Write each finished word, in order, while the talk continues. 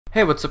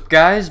Hey, what's up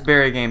guys?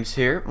 Barry Games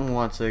here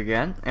once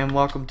again, and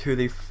welcome to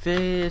the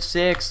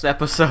 6th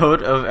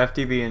episode of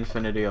FTB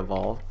Infinity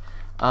Evolve.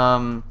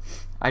 I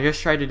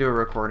just tried to do a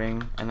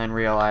recording and then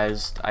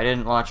realized I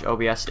didn't launch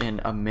OBS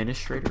in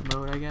administrator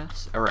mode, I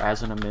guess, or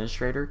as an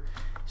administrator.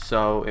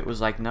 So it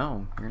was like,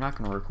 no, you're not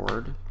going to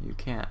record. You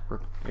can't.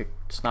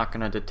 It's not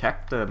going to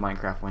detect the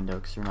Minecraft window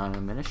because you're not an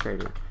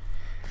administrator.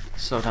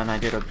 So then I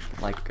did a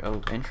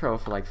intro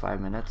for like 5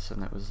 minutes,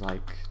 and it was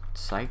like,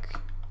 psych,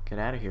 get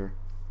out of here.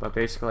 But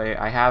basically,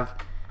 I have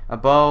a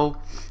bow,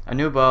 a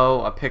new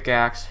bow, a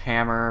pickaxe,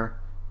 hammer,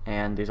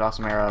 and these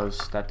awesome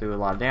arrows that do a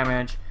lot of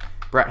damage.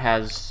 Brett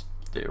has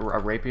a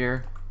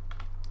rapier,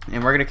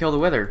 and we're gonna kill the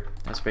wither.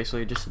 That's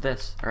basically just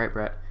this. All right,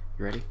 Brett,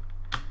 you ready?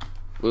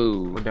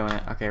 Woo. We're doing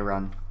it. Okay,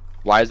 run.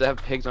 Why does it have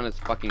pigs on its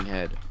fucking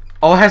head?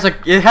 Oh, it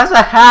has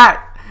a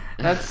hat.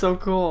 That's so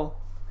cool.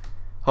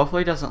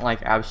 Hopefully, it doesn't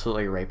like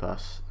absolutely rape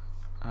us.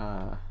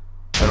 I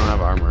don't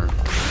have armor.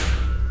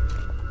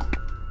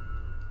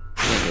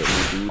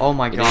 Oh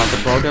my god,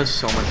 the bow does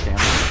so much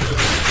damage.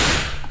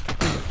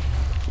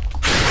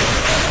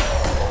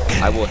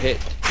 I will hit.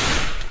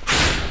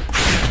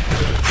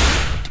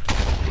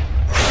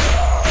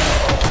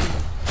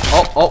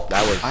 Oh,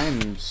 that was. I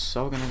am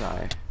so gonna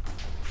die.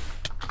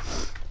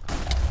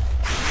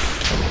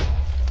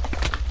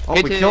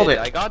 Oh, we killed it.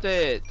 I got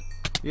it.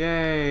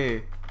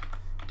 Yay.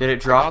 Did it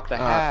drop? the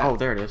hat. Oh,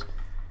 there it is.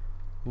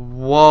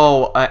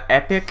 Whoa, a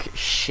epic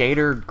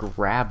shader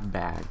grab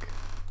bag.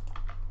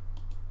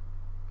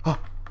 Oh.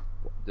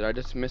 Did I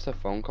just miss a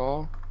phone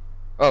call?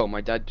 Oh,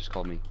 my dad just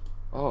called me.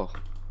 Oh.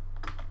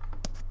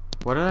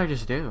 What did I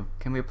just do?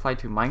 Can we apply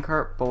to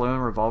minecart, balloon,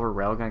 revolver,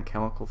 railgun,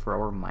 chemical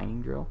thrower,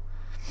 mining drill?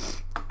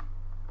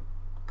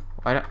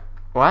 What?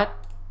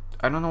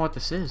 I don't know what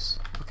this is.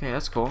 Okay,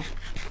 that's cool.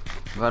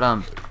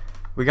 But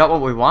we got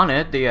what we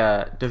wanted,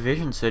 the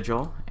division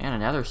sigil and a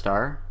nether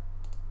star,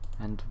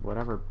 and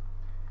whatever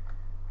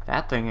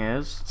that thing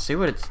is. Let's see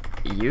what it's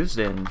used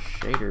in.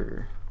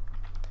 Shader.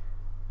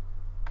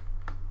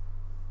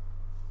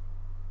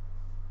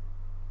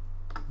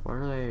 What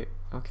are they?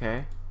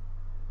 Okay.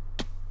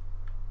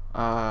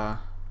 I'm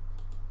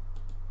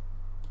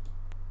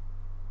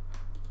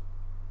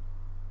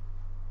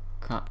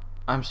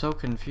so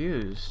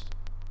confused.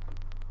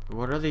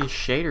 What are these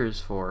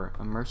shaders for?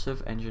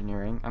 Immersive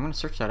engineering. I'm gonna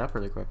search that up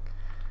really quick.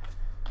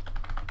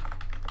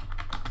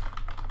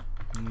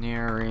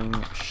 Engineering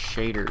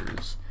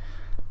shaders.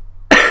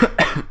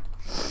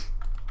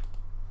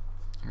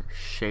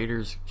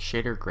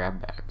 Shader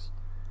grab bags.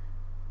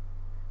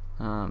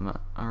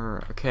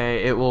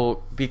 Okay, it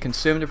will be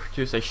consumed to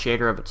produce a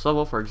shader of its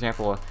level. For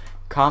example, a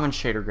common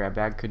shader grab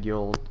bag could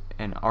yield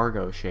an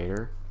Argo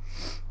shader.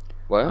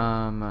 What?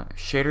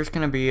 Shaders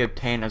can be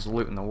obtained as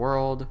loot in the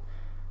world,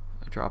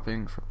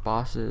 dropping for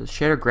bosses.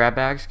 Shader grab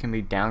bags can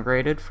be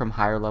downgraded from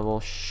higher level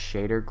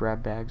shader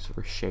grab bags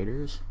or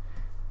shaders.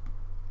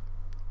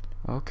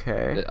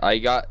 Okay.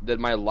 Did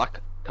my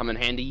luck come in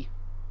handy?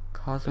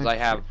 Because I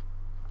have.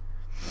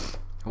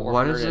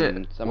 What is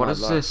it? What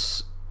is luck.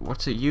 this?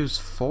 What's it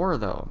used for,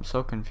 though? I'm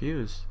so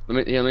confused.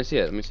 Let me see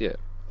it. Let me see it.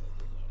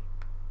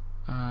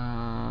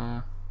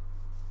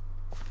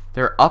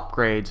 They're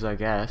upgrades, I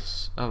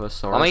guess, of a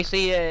sort. Let me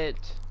see it.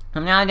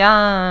 I'm not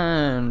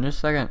done. Just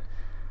a second.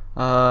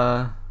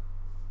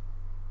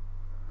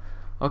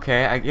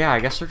 Okay. Yeah, I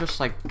guess they're just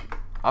like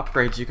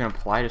upgrades you can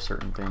apply to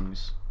certain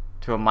things.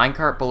 To a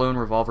minecart, balloon,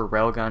 revolver,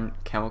 railgun,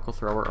 chemical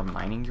thrower, or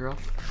mining drill.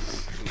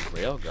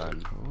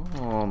 Railgun.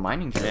 Oh,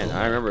 mining drill. Man,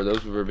 I remember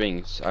those were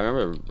being. I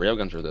remember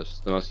railguns were the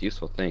most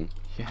useful thing.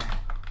 Yeah.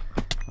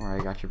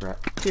 Alright, I got you, Brett.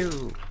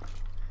 Pew.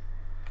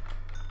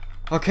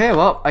 Okay,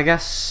 well, I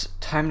guess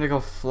time to go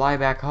fly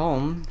back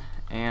home,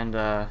 and,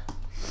 or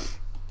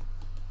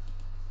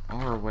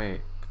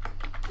wait.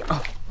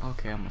 Oh,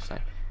 okay, I almost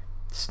died.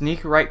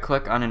 Sneak right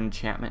click on an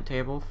enchantment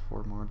table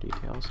for more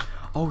details.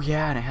 Oh,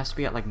 yeah, and it has to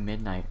be at, like,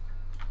 midnight.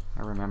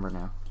 I remember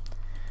now.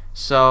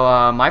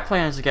 So, my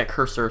plan is to get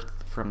Curse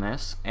Earth from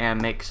this, and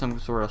make some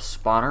sort of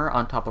spawner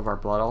on top of our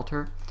blood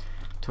altar,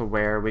 to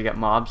where we get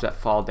mobs that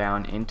fall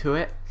down into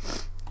it,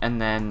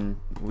 and then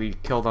we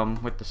kill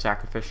them with the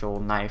sacrificial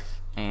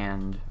knife,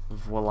 and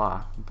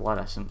voila, blood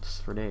essence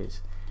for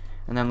days.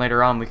 And then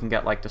later on we can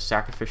get like the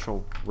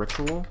sacrificial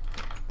ritual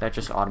that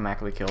just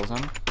automatically kills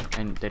them,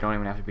 and they don't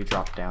even have to be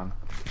dropped down.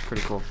 It's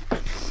pretty cool.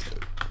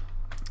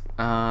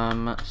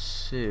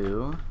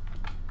 So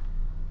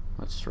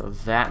let's throw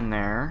that in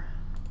there.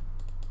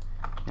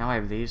 Now I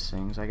have these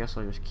things. I guess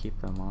I'll just keep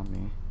them on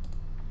me.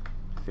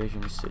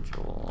 Vision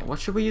sigil. What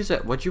should we use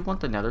it? What'd you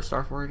want the nether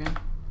star for again?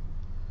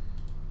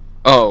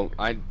 Oh,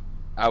 I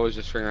was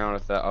just figuring out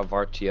with the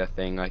Avartia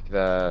thing, like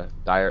the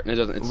dire. It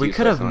doesn't. We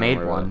could have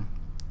made one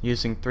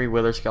using 3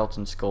 wither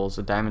skeleton skulls,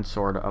 a diamond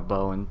sword, a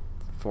bow, and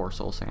 4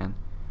 soul sand.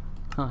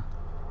 Huh?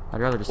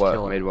 I'd rather just kill it.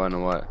 What made one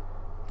and what?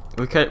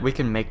 We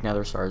can make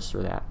nether stars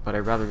through that, but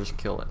I'd rather just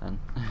kill it then.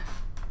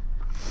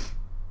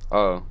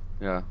 Oh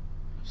yeah.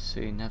 Let's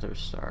see, nether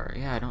star.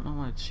 Yeah, I don't know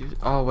what it's used.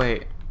 Oh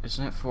wait,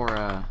 isn't it for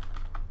a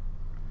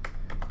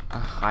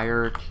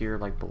higher tier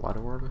like blood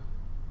orb?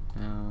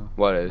 No.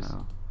 What is?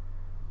 No.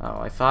 Oh,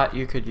 I thought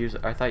you could use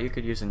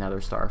a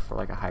nether star for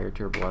like a higher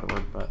tier blood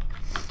orb, but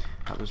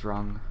that was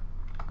wrong.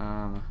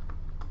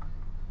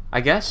 I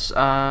guess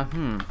I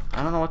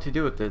don't know what to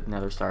do with the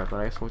nether star,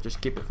 but I guess we'll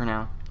just keep it for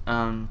now.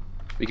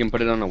 We can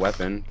put it on a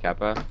weapon,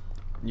 Kappa.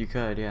 You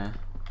could, yeah.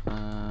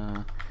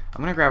 I'm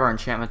gonna grab our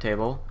enchantment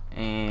table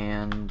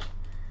and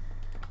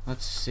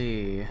let's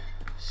see.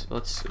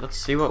 Let's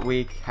see what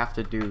we have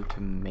to do to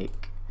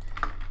make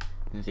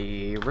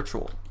the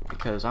ritual,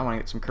 because I want to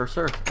get some cursed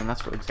earth, and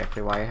that's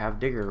exactly why I have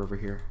Digger over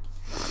here.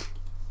 So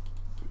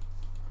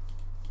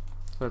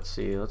let's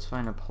see. Let's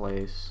find a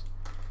place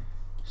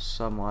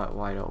somewhat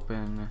wide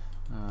open.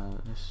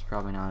 This is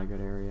probably not a good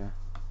area.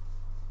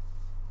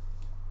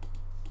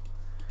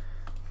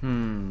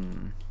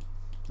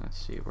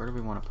 Let's see, where do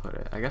we want to put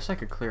it? I guess I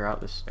could clear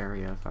out this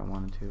area if I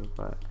wanted to,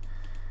 but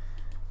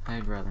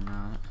I'd rather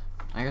not.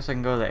 I guess I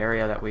can go to the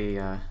area that we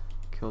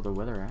killed the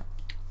wither at.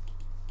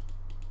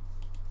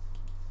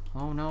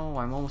 Oh no,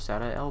 I'm almost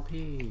out of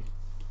LP.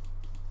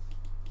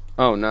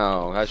 Oh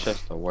no, that's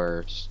just the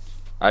worst.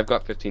 I've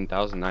got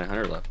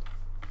 15,900 left.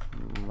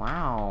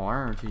 Wow,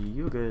 aren't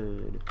you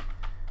good?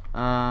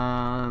 So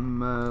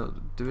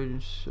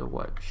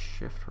what?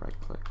 Shift right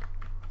click.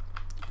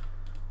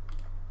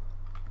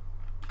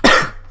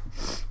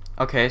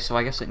 Okay, so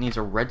I guess it needs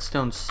a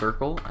redstone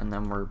circle, and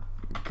then we're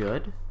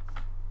good.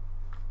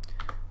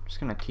 I'm just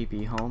gonna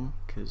TP home,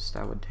 because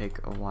that would take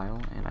a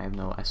while, and I have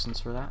no essence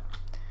for that.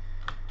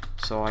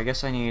 So I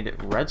guess I need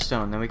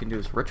redstone, then we can do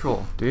this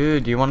ritual.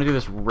 Dude, do you want to do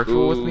this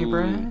ritual with me,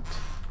 Brett?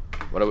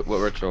 What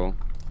ritual?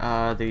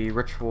 The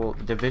ritual,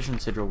 division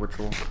sigil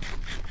ritual.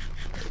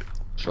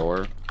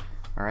 Sure.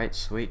 Alright,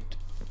 sweet.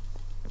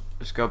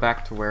 Just go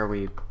back to where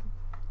we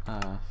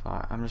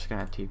fought. I'm just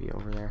gonna TP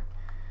over there,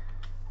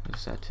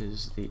 because that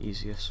is the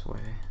easiest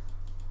way.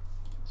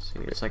 Let's see,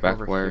 it's like back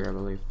over where? here, I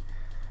believe.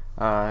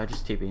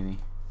 Just TP me.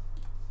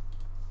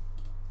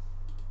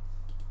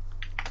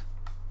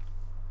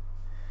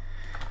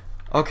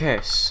 Okay,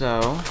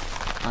 so,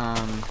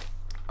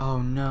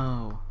 oh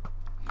no.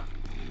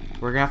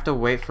 We're gonna have to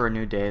wait for a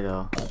new day,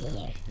 though.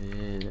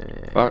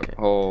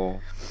 Oh,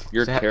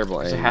 you're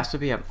terrible. It has to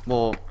be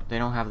well, they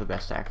don't have the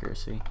best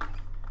accuracy.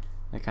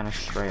 They kind of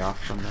stray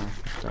off from their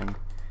thing.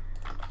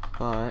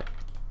 But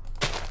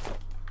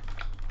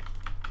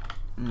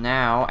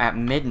now at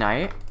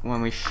midnight,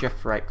 when we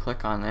shift right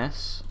click on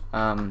this,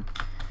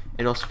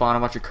 it'll spawn a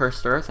bunch of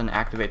cursed earth and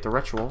activate the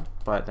ritual.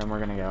 But then we're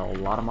gonna get a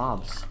lot of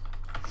mobs.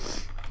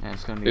 And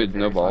it's gonna be a very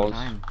no balls.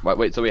 fun time.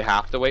 Wait, so we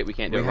have to wait? We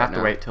can't do it right now? We have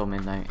to wait till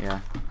midnight,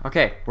 yeah.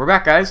 Okay, we're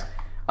back, guys.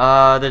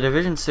 The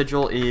division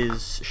sigil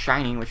is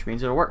shining, which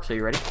means it'll work. So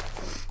you ready?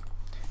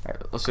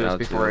 Alright, let's do this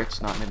before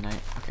it's not midnight.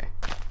 Okay.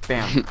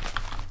 Bam.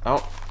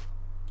 Oh.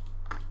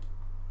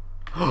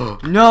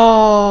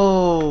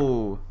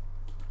 No!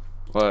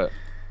 What?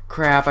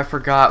 Crap, I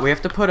forgot. We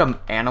have to put an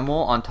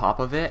animal on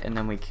top of it, and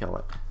then we kill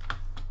it.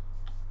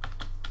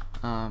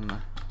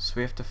 So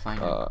we have to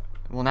find it.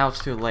 Well, now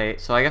it's too late,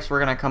 so I guess we're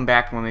gonna come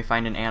back when we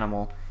find an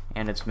animal,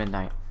 and it's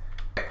midnight.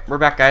 We're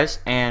back, guys,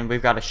 and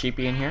we've got a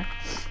sheepy in here.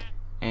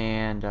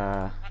 And,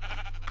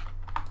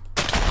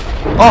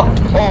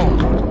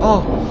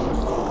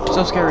 Oh!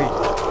 So scary!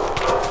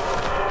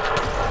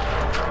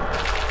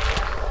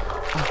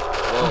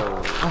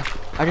 Whoa.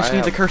 I just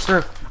need the cursed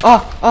earth.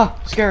 Oh!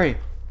 Scary!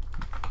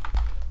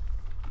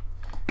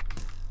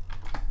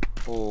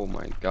 Oh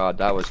my god,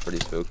 that was pretty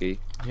spooky.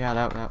 Yeah,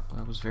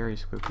 that was very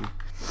spooky.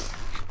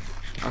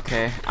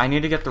 Okay, I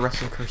need to get the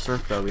rest of the cursed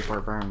earth, though, before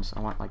it burns. I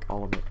want, like,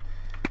 all of it.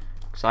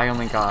 So I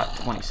only got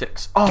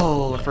 26.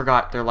 Oh, I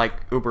forgot. They're like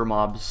uber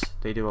mobs.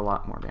 They do a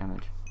lot more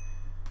damage.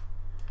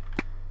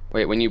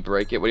 Wait, when you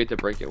break it, what do you have to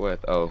break it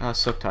with? Oh.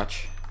 Silk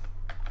touch.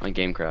 My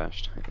game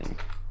crashed, I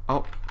think.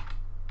 Oh.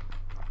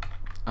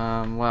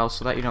 Well,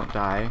 so that you don't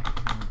die.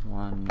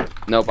 One.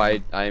 Nope,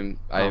 I'm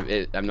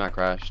not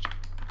crashed.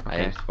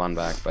 Okay. I spawned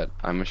back, but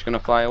I'm just gonna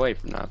fly away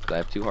from that because I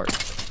have 2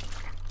 hearts.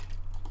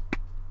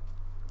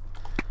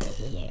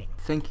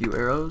 Thank you,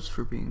 arrows,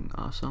 for being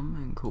awesome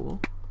and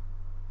cool.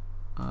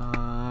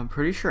 I'm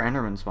pretty sure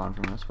Enderman spawned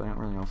from this, but I don't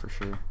really know for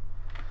sure.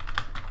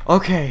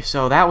 Okay,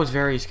 so that was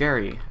very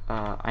scary.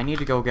 I need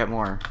to go get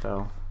more,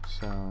 though.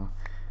 So,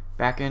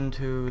 back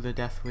into the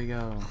death we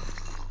go.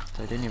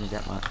 So I didn't even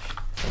get much.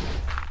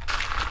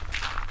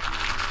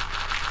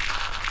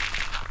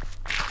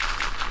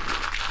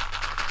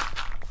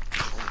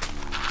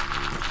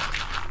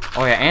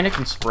 Oh yeah, and it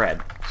can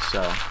spread,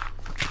 so,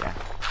 yeah.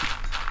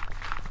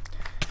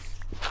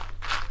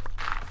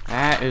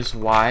 That is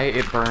why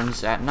it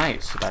burns at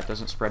night, so that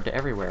doesn't spread to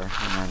everywhere,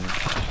 and then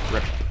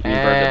rip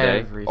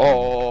everything.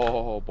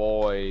 Oh,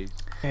 boys.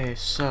 Okay,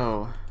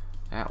 so,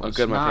 that was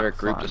good, my not favorite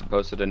group fun. just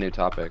posted a new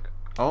topic.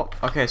 Oh,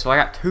 okay, so I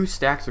got 2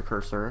 stacks of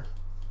cursor.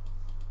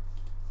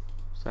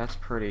 So that's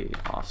pretty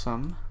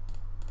awesome.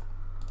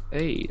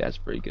 Hey, that's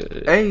pretty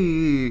good.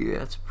 Hey,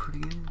 that's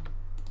pretty good.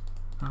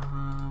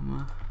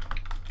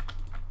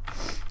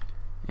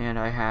 And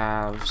I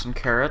have some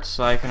carrots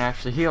so I can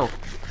actually heal.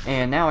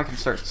 And now I can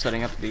start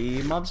setting up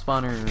the mob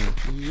spawner.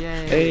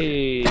 Yay!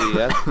 Hey,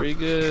 that's pretty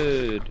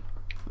good.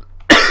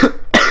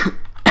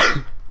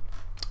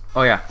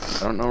 Oh yeah.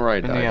 I don't know where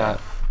I died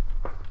at.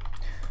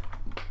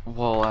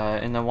 Well,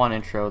 in the one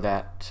intro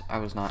that I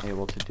was not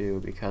able to do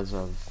because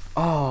of...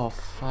 Oh,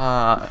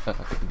 fuck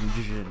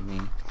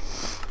me.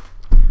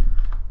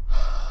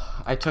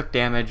 I took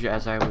damage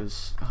as I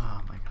was...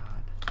 Oh my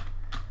god.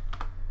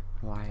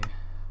 Why?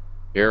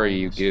 Gary,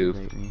 you goof.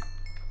 Me?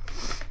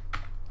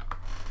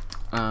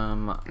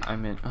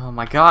 I'm in... Oh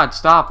my god,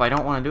 stop! I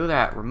don't want to do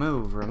that!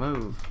 Remove,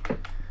 remove.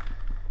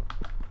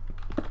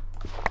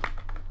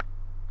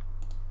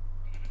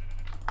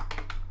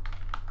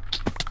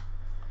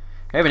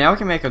 Hey, but now we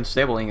can make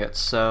unstable ingots,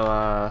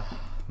 so,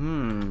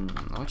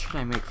 what should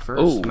I make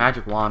first? Ooh.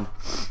 Magic wand.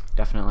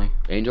 Definitely.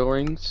 Angel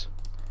rings?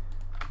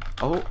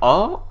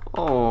 Oh,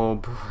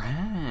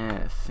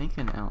 Brett.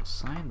 Thinking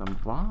outside the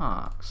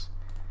box.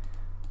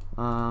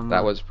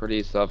 That was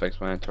pretty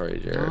self-explanatory,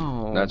 Jared.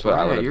 No, That's what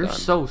I would have You're done.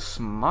 so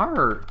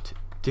smart.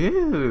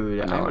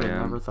 Dude, I would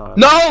have never thought of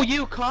No,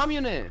 you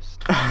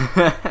communist!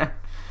 that.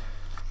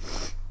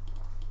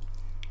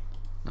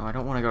 No, I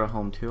don't want to go to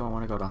home, too. I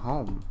want to go to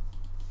home.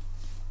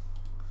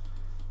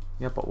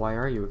 Yeah, but why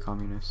are you a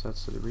communist?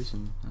 That's the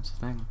reason. That's the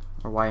thing.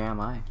 Or why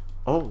am I?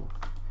 Oh,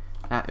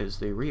 that is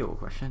the real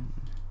question.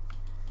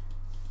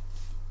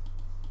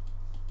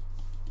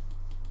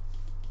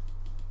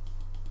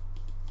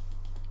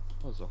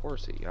 Oh, it's a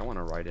horsey. I want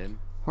to ride in.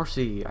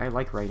 Horsey. I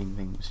like riding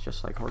things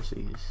just like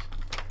horsies.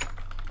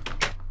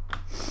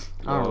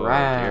 Whoa,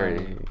 Alright.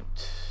 Jared.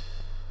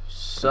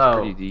 So. It's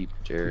pretty deep,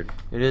 Jared.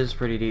 It is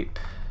pretty deep.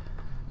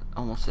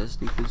 Almost as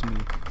deep as me.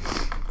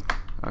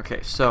 Okay,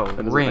 so That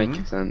doesn't ring.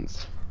 make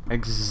sense.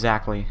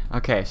 Exactly.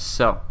 Okay,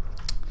 so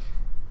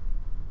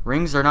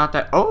rings are not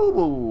that.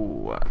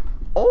 Oh,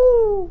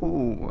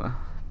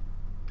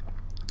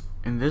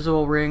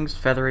 invisible rings,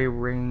 feathery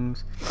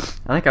rings.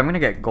 I think I'm gonna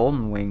get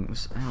golden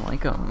wings. I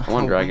like them. I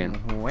want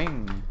dragon.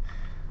 Wing.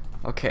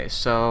 Okay,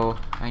 so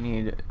I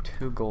need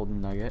 2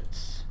 golden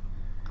nuggets.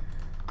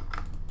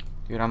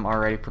 Dude, I'm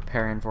already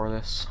preparing for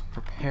this.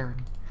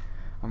 Preparing.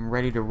 I'm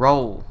ready to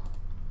roll.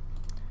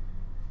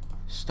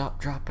 Stop,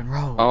 drop, and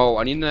roll. Oh,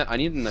 I need a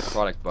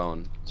necrotic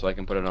bone so I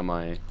can put it on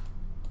my.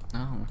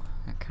 Oh,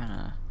 that kind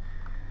of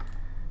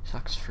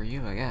sucks for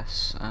you, I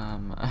guess.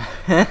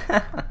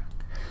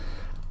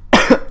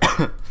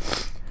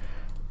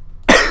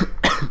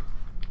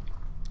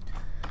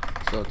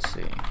 So let's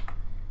see.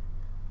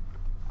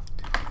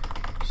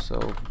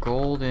 So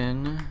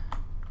golden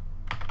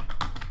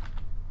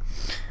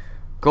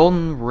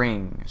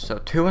ring. So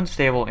 2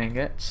 unstable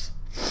ingots,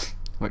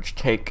 which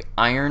take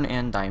iron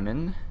and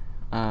diamond.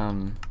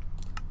 And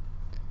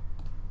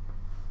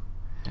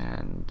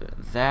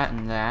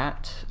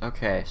that.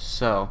 Okay,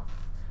 so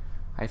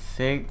I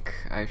think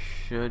I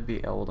should be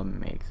able to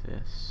make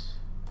this.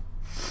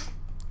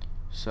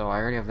 So I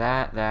already have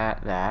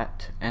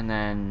that, and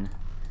then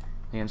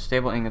the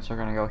unstable ingots are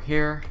gonna go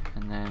here,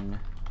 and then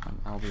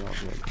I'll be all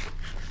good.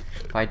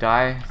 If I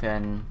die,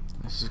 then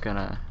this is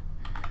gonna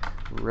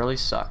really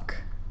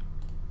suck.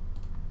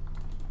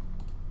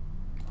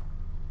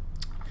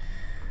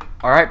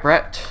 Alright,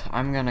 Brett,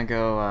 I'm gonna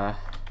go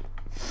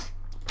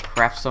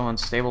craft some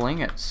unstable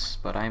ingots,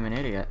 but I'm an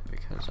idiot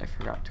because I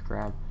forgot to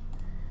grab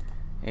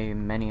a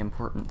many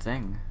important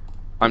thing.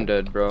 I'm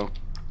dead, bro.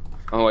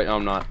 Oh wait, no,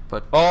 I'm not.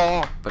 But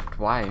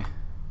why?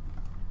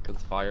 Cause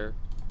fire.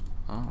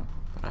 Oh,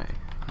 but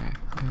I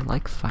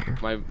like fire.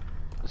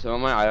 Some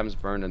of my items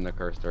burned in the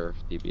cursed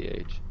earth,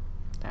 DBH.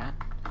 That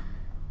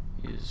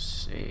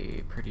is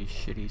a pretty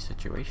shitty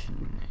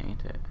situation,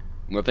 ain't it?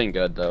 Nothing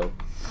good though.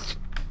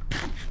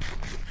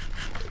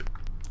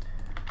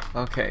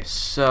 Okay,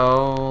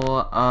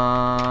 so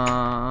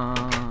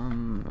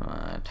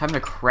time to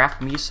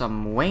craft me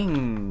some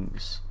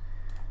wings.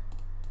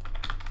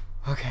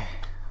 Okay,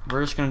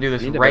 we're just gonna do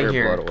this right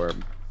here. Blood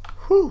orb.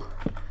 Whew.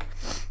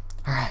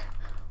 All right,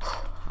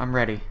 I'm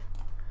ready.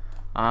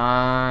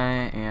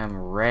 I am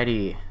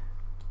ready.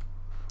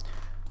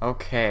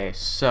 Okay,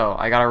 so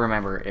I gotta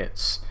remember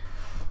it's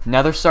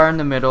nether star in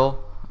the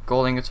middle,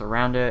 gold ingots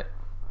around it,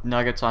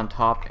 nuggets on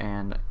top,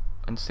 and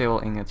unstable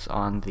ingots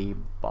on the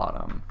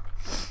bottom.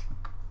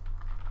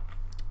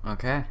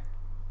 Okay.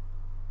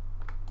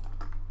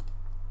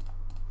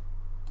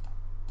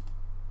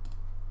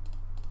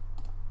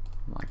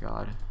 Oh my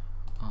god.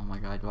 Oh my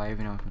god, do I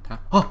even know what time?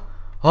 Oh!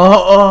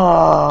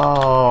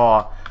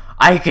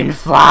 I can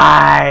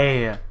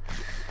fly!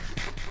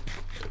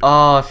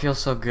 Oh, it feels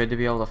so good to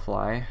be able to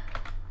fly.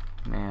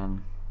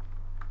 Man.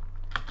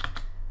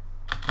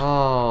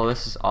 Oh,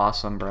 this is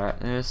awesome,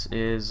 Brett. This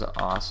is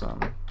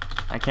awesome.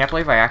 I can't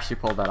believe I actually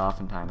pulled that off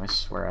in time. I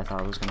swear I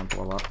thought it was gonna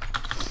blow up.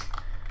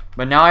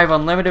 But now I have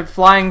unlimited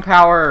flying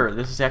power!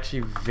 This is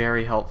actually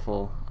very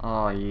helpful.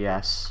 Oh,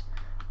 yes.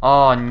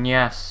 Oh,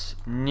 yes.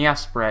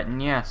 Yes, Brett,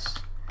 yes.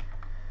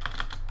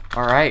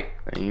 Alright.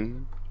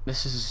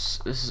 This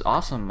is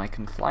awesome. I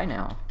can fly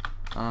now.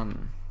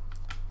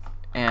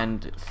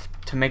 And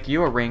to make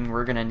you a ring,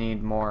 we're gonna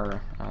need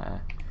more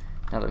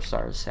nether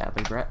stars,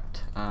 sadly,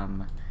 Brett.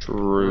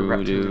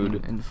 True,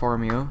 dude.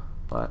 Inform you,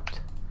 but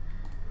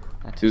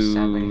that is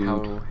sadly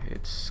how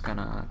it's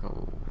gonna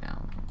go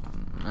down.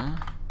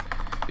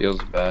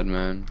 Feels bad,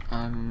 man.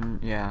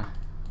 Yeah.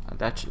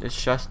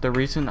 It's just the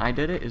reason I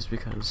did it is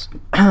because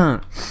I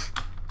don't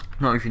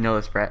know if you know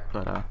this, Brett,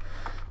 but I'm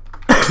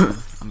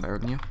better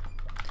than you.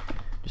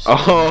 Just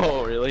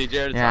Oh, really,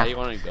 Jared? Yeah. How you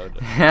want to go?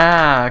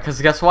 Yeah,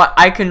 because guess what?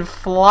 I can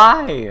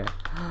fly!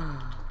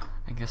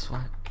 And guess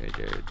what? Okay,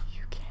 Jared.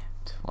 You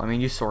can't. Well, I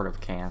mean, you sort of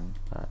can,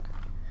 but...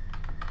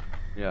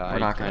 Yeah, we're I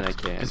not kind gonna...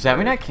 of can. Does that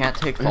mean I can't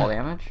take fall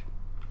damage?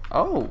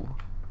 Oh!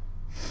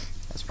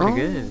 That's pretty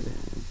good.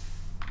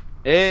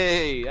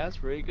 Hey, that's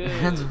pretty good.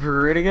 That's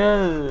pretty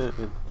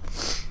good.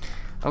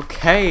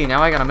 Okay,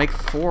 now I gotta make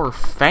 4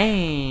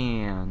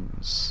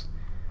 fans.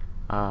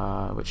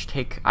 Which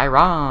take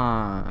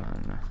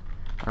iron.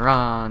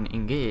 Iron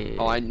ingot.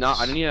 Oh, I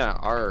need an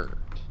art.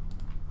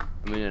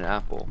 I mean an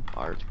apple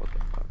art. What the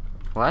fuck?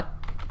 What?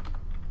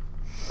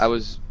 I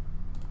was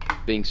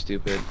being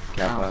stupid,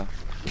 Kappa. Oh,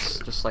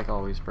 just like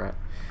always, Brett.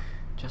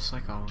 Just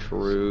like always.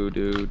 True,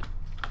 dude.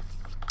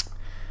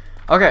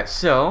 Okay,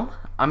 so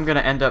I'm gonna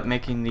end up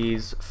making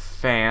these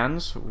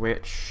fans,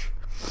 which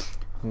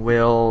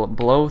will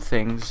blow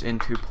things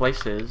into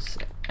places,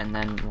 and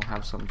then we'll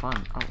have some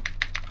fun. Oh,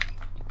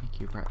 thank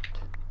you, Brett.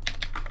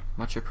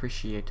 Much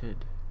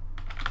appreciated.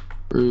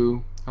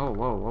 True. Oh,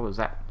 whoa, what was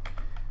that?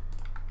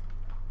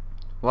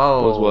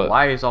 Whoa, What was what?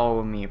 why is all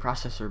of me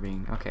processor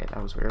being... Okay,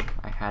 that was weird.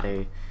 I had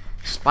a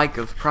spike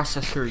of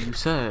processor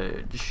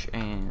usage,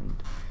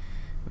 and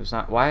it was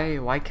not... Why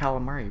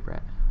calamari,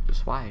 Brett?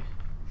 Just why?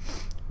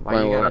 Why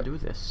Why you gotta what? do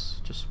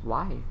this? Just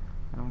why?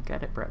 I don't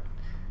get it, Brett.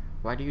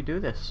 Why do you do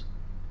this?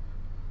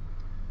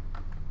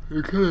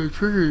 You're kinda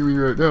triggering me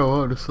right now,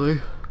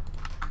 honestly.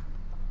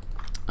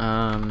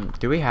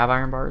 Do we have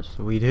iron bars?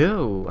 We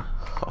do.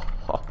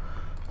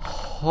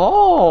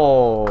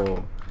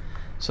 Oh,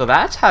 so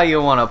that's how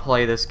you want to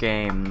play this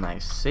game. I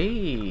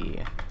see.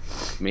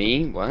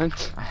 Me?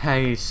 What?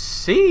 I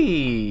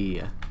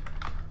see.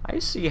 I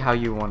see how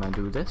you want to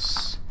do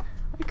this.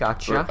 I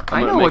gotcha.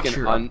 I know what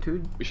you're up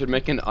to. We should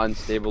make an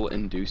unstable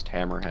induced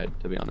hammerhead,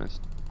 to be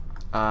honest.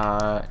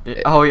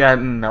 Oh yeah,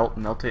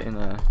 melt it in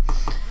a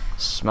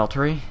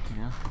smeltery.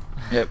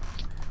 Yeah.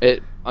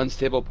 Yep.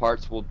 Unstable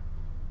parts will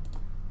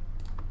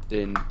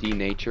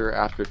denature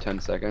after 10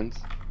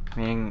 seconds.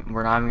 Meaning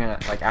we're not even gonna,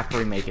 like, after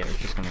we make it, it's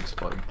just gonna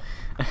explode.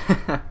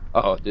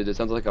 Oh, dude, it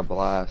sounds like a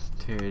blast.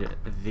 Dude,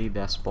 the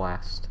best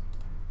blast.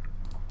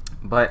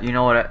 But you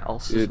know what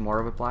else is Dude, more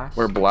of a blast?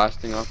 We're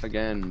blasting off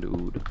again,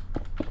 dude.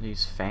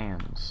 These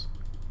fans.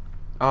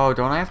 Oh,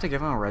 don't I have to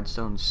give them a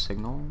redstone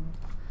signal?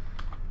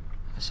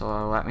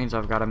 So that means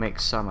I've got to make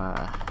some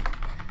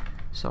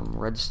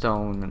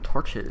redstone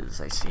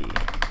torches, I see.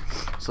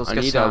 So let's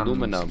get need some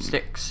aluminum.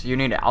 sticks. You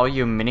need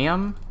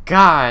aluminium?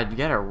 God,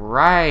 get it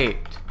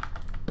right.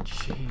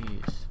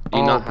 Jeez. Do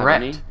you not have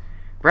Brett. any?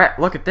 Brett,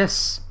 look at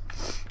this.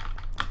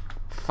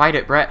 Fight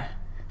it, Brett.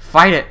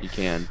 Fight it. You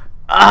can.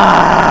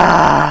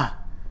 Ah!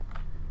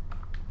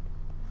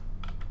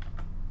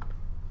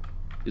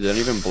 Dude, they don't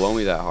even blow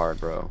me that hard,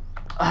 bro.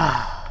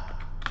 I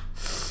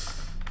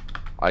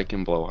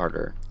can blow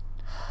harder.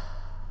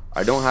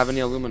 I don't have any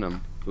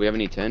aluminum. Do we have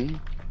any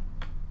tin?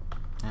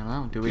 I don't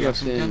know. Do we have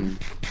some tin?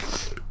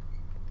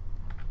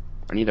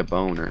 I need a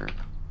boner.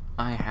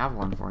 I have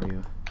one for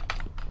you.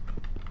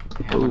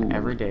 I have one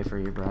every day for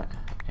you, Brett.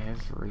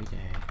 Every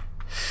day.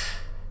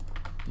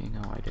 You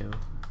know I do.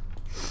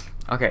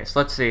 Okay, so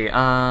let's see. If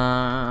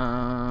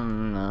I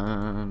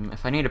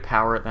need to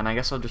power it, then I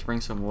guess I'll just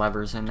bring some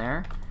levers in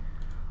there.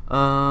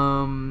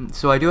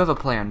 So I do have a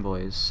plan,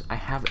 boys. I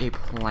have a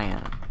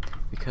plan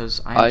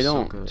because I'm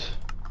so good.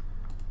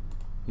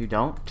 You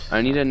don't?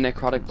 I need a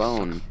necrotic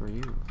bone. For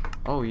you.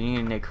 Oh, you need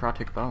a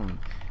necrotic bone.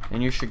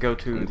 Then you should go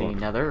to the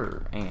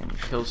Nether and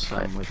kill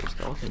some wither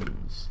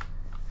skeletons.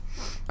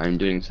 I'm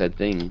doing said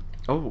thing.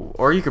 Oh,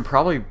 or you could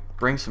probably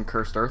bring some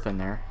cursed earth in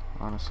there,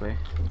 honestly.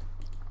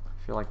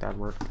 I feel like that'd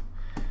work.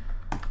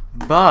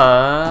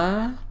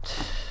 But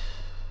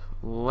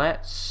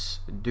let's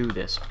do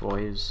this,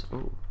 boys.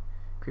 Oh,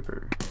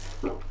 creeper.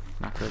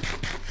 Not good.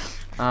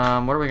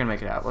 What are we gonna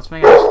make it out? Let's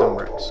make it out of stone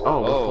bricks.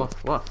 Oh, woof,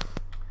 woof, woof.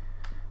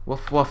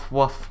 Woof, woof,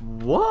 woof,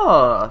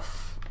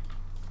 woof.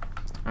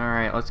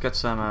 Alright, let's get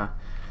some,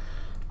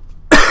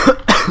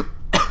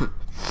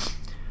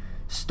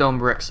 stone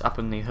bricks up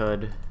in the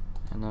hood,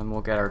 and then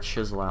we'll get our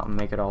chisel out and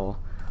make it all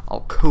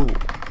cool.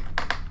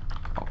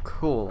 All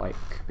cool, like,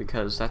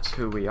 because that's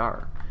who we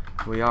are.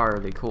 We are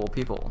the cool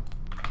people.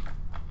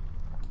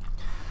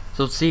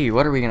 So let's see,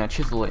 what are we gonna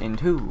chisel it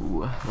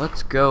into?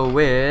 Let's go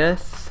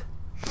with...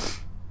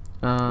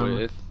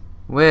 Alright,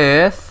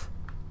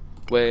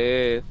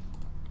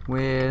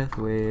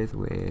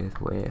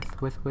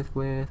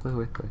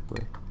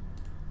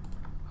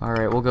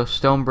 we'll go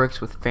stone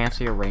bricks with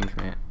fancy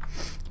arrangement.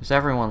 Because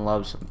everyone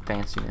loves some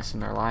fanciness in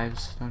their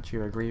lives. Don't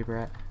you agree,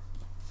 Brett?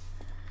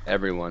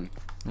 Everyone.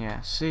 Yeah,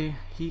 see,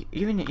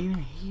 even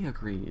he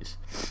agrees.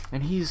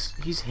 And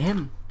he's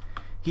him.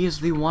 He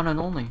is the one and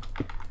only.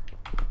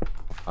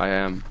 I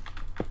am.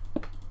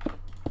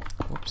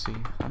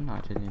 Whoopsie, I'm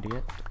not an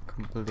idiot.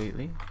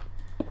 Completely.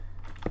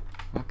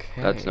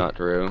 Okay. That's not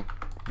true.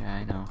 Yeah,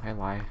 I know. I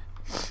lie.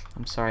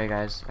 I'm sorry,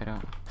 guys. I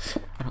don't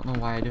know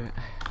why I do it.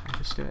 I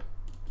just do it.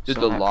 Dude,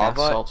 So the that bath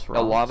lava, salt's the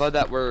wrong. lava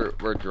that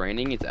we're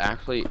draining, it's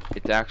actually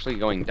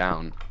going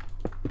down.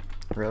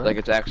 Really? Like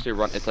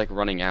it's like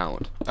running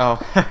out. Oh.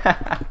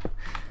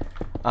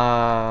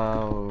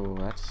 Oh,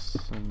 that's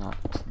not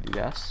the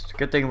best.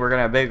 Good thing we're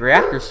gonna have a big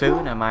reactor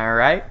soon. Am I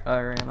right?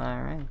 Or am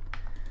I right?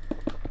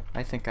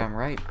 I think I'm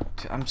right.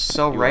 I'm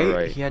so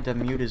right. He had to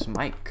mute his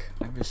mic.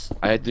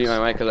 I had to mute my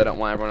mic because I don't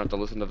want everyone to have to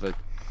listen to the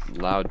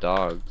loud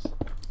dogs.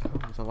 Oh,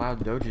 the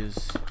loud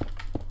doges.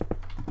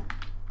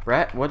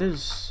 Brett, what's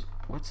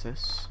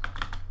this?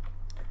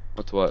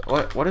 What's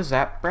what? What is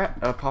that, Brett?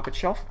 A puppet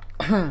shelf?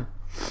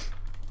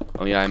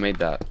 Oh yeah, I made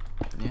that.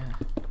 Yeah.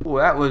 Oh,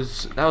 that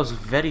was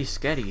very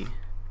scary.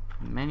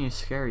 Many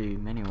scary,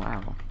 many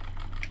wow.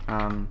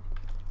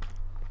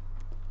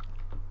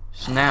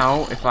 So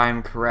now, if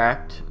I'm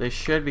correct, they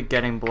should be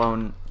getting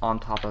blown on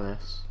top of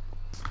this.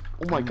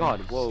 Oh my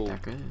god, whoa. Is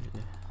that good?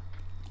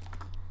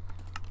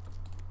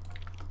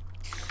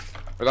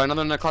 I got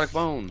another necrotic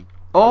bone.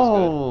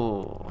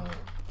 Oh!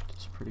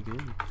 That's pretty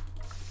good.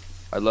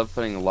 I love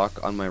putting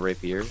luck on my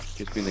rapier.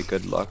 Gives me the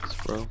good lucks,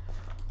 bro.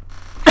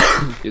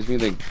 gives me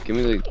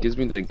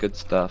the good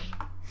stuff.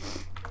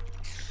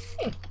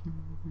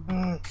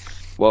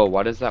 Whoa,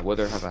 why does that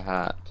wither have a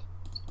hat?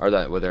 Or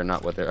that wither,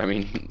 not wither. I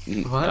mean,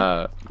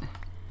 what?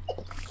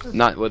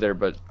 Not wither,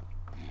 but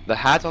the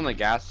hats on the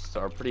gas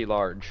are pretty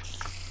large.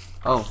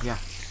 Oh yeah,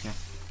 yeah.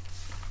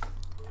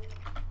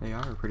 They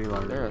are pretty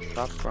large. There,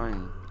 stop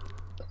crying.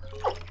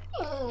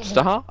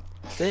 Stop.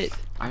 Sit.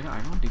 I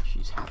don't think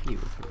she's happy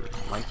with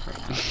her life right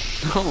now.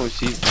 No,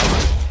 she's.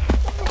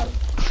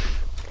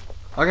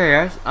 Okay,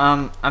 guys.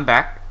 I'm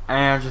back.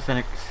 And I'm just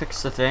gonna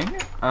fix the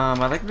thing. I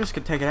think I'm just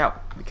gonna take it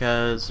out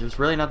because there's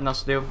really nothing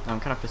else to do.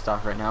 I'm kind of pissed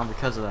off right now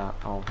because of that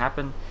all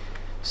happened.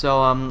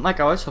 So, like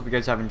always, hope you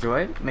guys have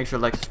enjoyed. Make sure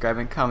to like, subscribe,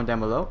 and comment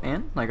down below.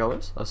 And like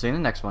always, I'll see you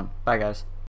in the next one. Bye, guys.